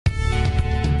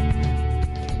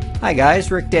Hi guys,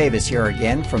 Rick Davis here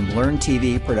again from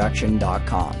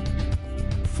LearnTVProduction.com.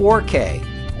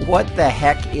 4K, what the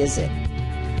heck is it?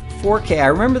 4K, I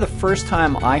remember the first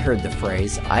time I heard the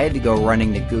phrase, I had to go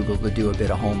running to Google to do a bit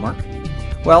of homework.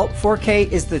 Well,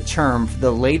 4K is the term for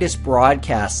the latest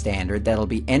broadcast standard that'll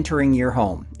be entering your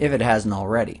home, if it hasn't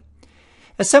already.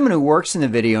 As someone who works in the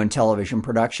video and television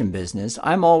production business,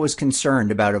 I'm always concerned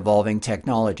about evolving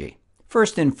technology.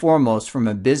 First and foremost, from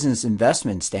a business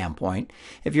investment standpoint,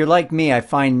 if you're like me, I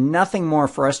find nothing more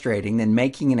frustrating than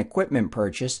making an equipment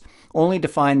purchase only to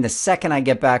find the second I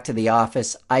get back to the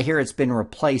office, I hear it's been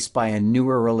replaced by a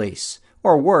newer release,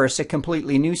 or worse, a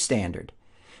completely new standard.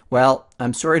 Well,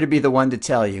 I'm sorry to be the one to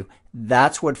tell you,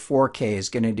 that's what 4K is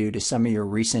going to do to some of your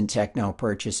recent techno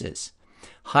purchases.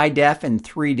 High def and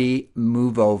 3D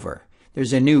move over.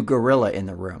 There's a new gorilla in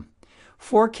the room.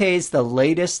 4K is the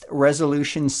latest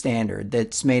resolution standard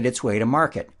that's made its way to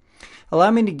market.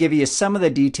 Allow me to give you some of the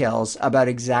details about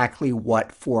exactly what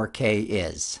 4K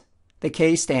is. The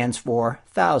K stands for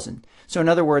 1000. So in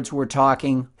other words, we're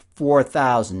talking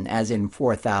 4000, as in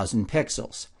 4000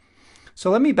 pixels.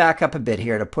 So let me back up a bit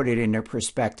here to put it into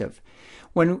perspective.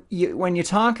 When you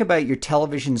talk about your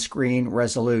television screen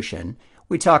resolution,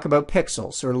 we talk about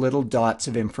pixels or little dots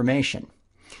of information.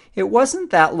 It wasn't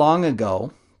that long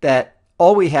ago that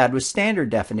all we had was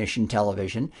standard definition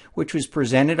television, which was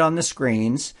presented on the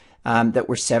screens that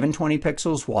were 720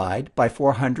 pixels wide by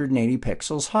 480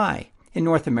 pixels high, in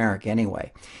North America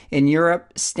anyway. In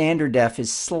Europe, standard def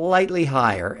is slightly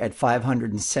higher at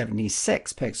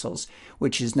 576 pixels,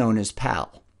 which is known as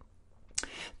PAL.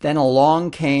 Then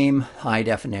along came high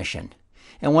definition.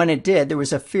 And when it did, there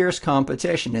was a fierce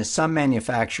competition as some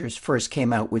manufacturers first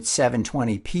came out with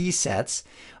 720p sets,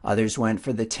 others went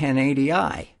for the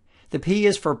 1080i. The P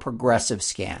is for progressive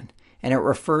scan, and it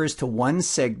refers to one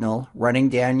signal running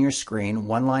down your screen,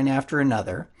 one line after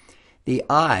another. The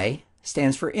I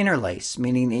stands for interlaced,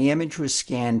 meaning the image was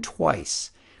scanned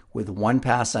twice, with one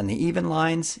pass on the even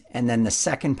lines and then the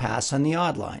second pass on the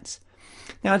odd lines.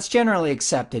 Now, it's generally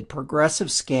accepted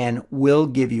progressive scan will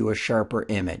give you a sharper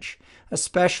image,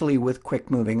 especially with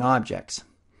quick-moving objects.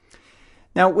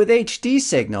 Now, with HD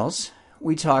signals,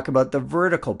 we talk about the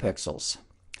vertical pixels.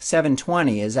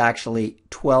 720 is actually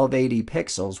 1280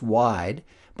 pixels wide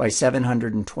by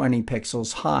 720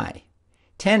 pixels high.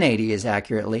 1080 is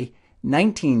accurately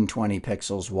 1920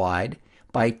 pixels wide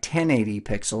by 1080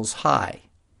 pixels high.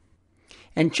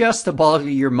 And just to boggle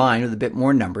your mind with a bit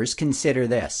more numbers, consider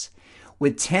this.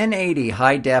 With 1080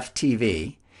 high-def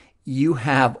TV, you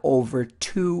have over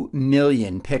 2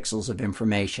 million pixels of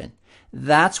information.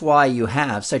 That's why you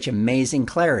have such amazing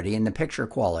clarity in the picture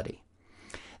quality.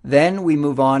 Then we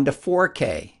move on to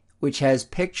 4K, which has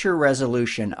picture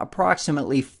resolution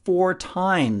approximately 4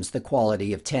 times the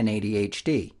quality of 1080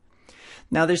 HD.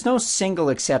 Now, there's no single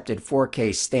accepted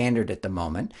 4K standard at the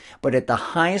moment, but at the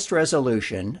highest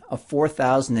resolution of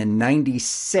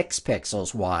 4096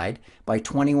 pixels wide by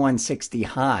 2160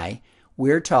 high,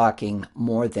 we're talking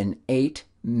more than 8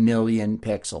 million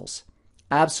pixels.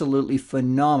 Absolutely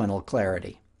phenomenal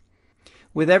clarity.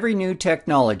 With every new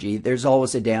technology, there's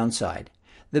always a downside.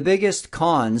 The biggest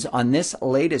cons on this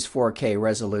latest 4K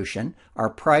resolution are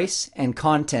price and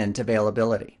content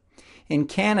availability. In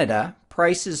Canada,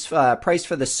 price for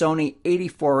the Sony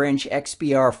 84-inch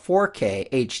XBR 4K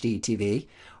HD TV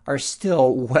are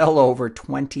still well over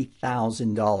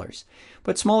 $20,000.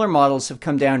 But smaller models have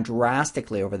come down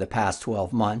drastically over the past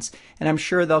 12 months, and I'm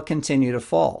sure they'll continue to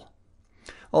fall.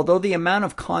 Although the amount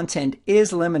of content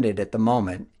is limited at the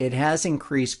moment, it has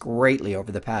increased greatly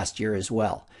over the past year as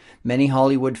well. Many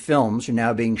Hollywood films are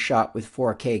now being shot with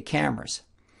 4K cameras.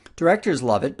 Directors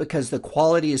love it because the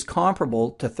quality is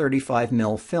comparable to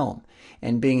 35mm film,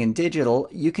 and being in digital,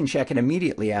 you can check it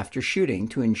immediately after shooting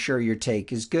to ensure your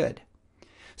take is good.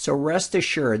 So rest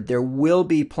assured, there will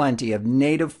be plenty of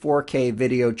native 4K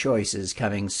video choices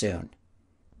coming soon.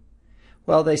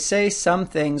 Well, they say some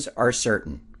things are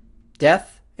certain.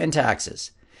 Death and taxes.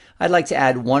 I'd like to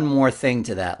add one more thing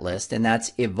to that list, and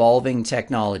that's evolving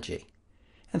technology.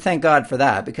 And thank God for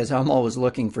that, because I'm always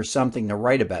looking for something to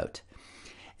write about.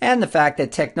 And the fact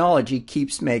that technology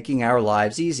keeps making our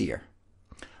lives easier.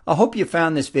 I hope you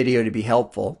found this video to be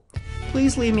helpful.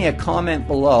 Please leave me a comment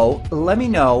below. Let me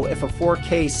know if a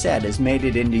 4K set has made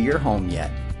it into your home yet.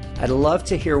 I'd love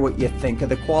to hear what you think of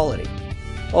the quality.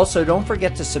 Also, don't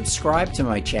forget to subscribe to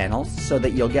my channel so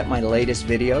that you'll get my latest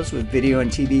videos with video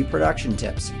and TV production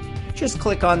tips. Just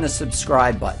click on the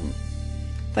subscribe button.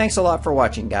 Thanks a lot for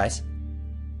watching, guys.